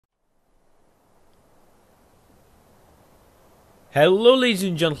Hello ladies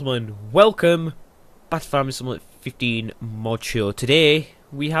and gentlemen, welcome back to Farming Simulator 15 mod show. Today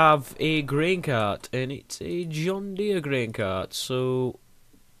we have a grain cart and it's a John Deere grain cart, so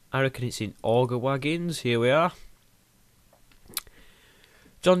I reckon it's in auger wagons. Here we are.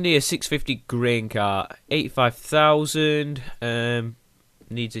 John Deere 650 grain cart, 85,000,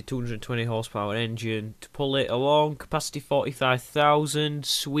 needs a 220 horsepower engine to pull it along, capacity 45,000,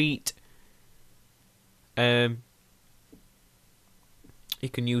 sweet. You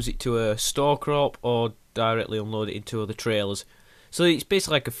can use it to store crop or directly unload it into other trailers. So it's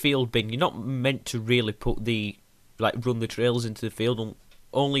basically like a field bin. You're not meant to really put the run the trailers into the field.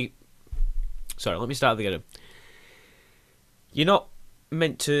 Sorry, let me start again. You're not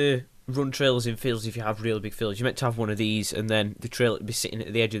meant to run trailers in fields if you have really big fields. You're meant to have one of these, and then the trailer would be sitting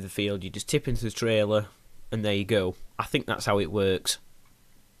at the edge of the field. You just tip into the trailer, and there you go. I think that's how it works.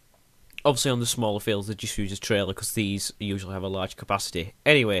 Obviously on the smaller fields they just use a trailer because these usually have a large capacity.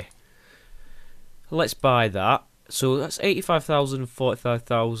 Anyway, let's buy that. So that's 85,000,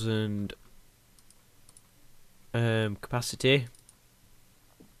 45,000 capacity.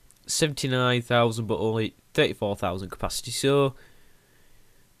 79,000 but only 34,000 capacity. So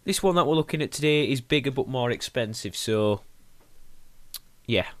this one that we're looking at today is bigger but more expensive. So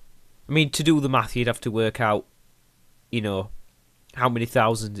yeah, I mean, to do the math you'd have to work out, you know, how many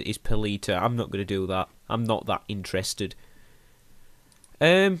thousands it is per litre. I'm not going to do that. I'm not that interested.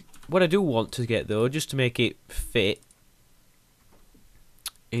 What I do want to get though, just to make it fit,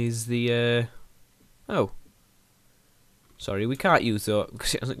 is the oh, sorry, we can't use that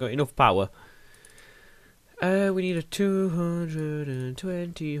because it hasn't got enough power. We need a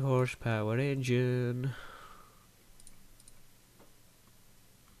 220 horsepower engine.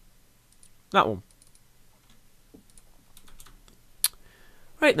 That one.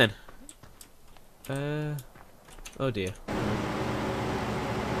 Right then. Oh dear.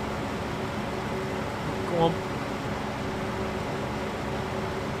 Go on.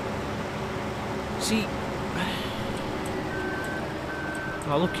 See.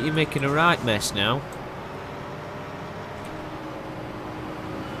 Oh, look at you making a right mess now.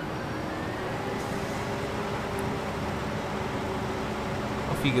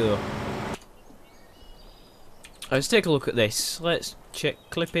 Off you go. Let's take a look at this. Let's check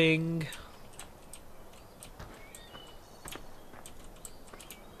clipping.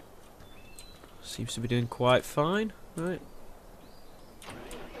 Seems to be doing quite fine. Right.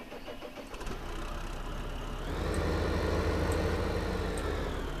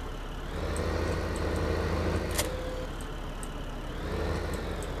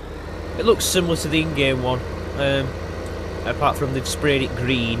 It looks similar to the in-game one, apart from they've sprayed it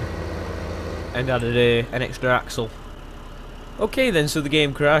green and added an extra axle. Okay then, so the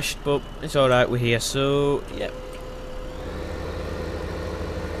game crashed, but it's alright, we're here, so yeah.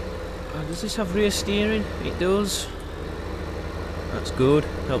 Does this have rear steering? It does. That's good,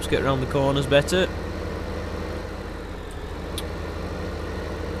 helps get around the corners better.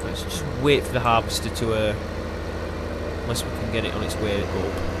 Let's just wait for the harvester to, unless we can get it on its way up.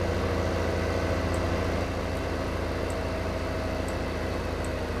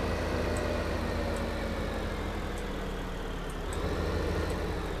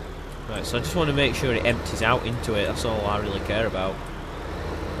 Right, so I just want to make sure it empties out into it, that's all I really care about.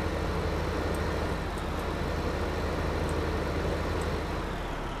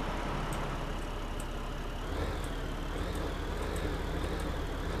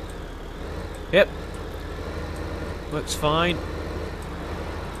 Yep. Works fine.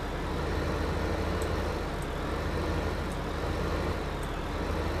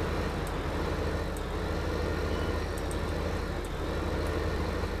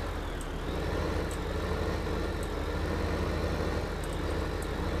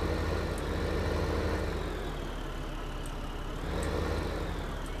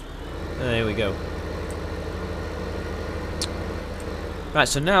 There we go. Right,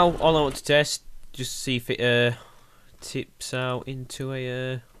 so now all I want to test, just see if it tips out into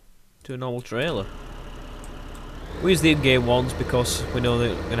a normal trailer. We use the in-game ones because we know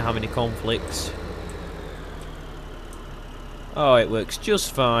they're not going to have any conflicts. Oh, it works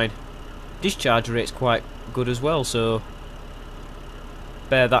just fine. Discharge rate's quite good as well, so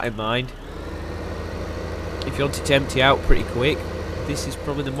bear that in mind. If you want it to empty out pretty quick, this is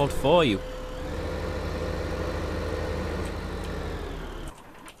probably the mod for you.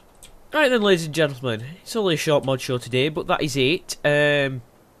 Right then, ladies and gentlemen, it's only a short mod show today, but that is it.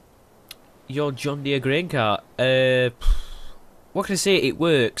 Your John Deere grain cart. What can I say? It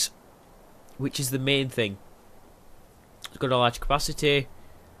works, which is the main thing. It's got a large capacity.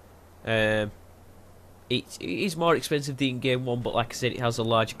 it is more expensive than the in-game one, but like I said, it has a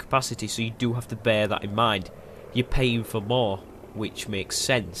larger capacity, so you do have to bear that in mind. You're paying for more, which makes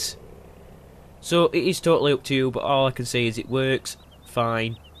sense. So it is totally up to you, but all I can say is it works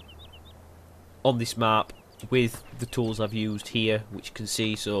fine on this map with the tools I've used here, which you can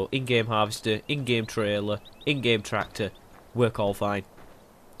see. So in-game harvester, in-game trailer, in-game tractor, work all fine.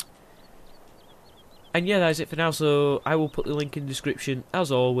 And yeah, that's it for now, so I will put the link in the description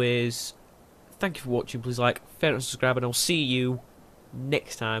as always. Thank you for watching, please like, favorite and subscribe, and I'll see you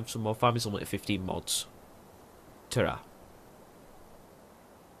next time for some more Farming Simulator 15 mods. Ta-ra.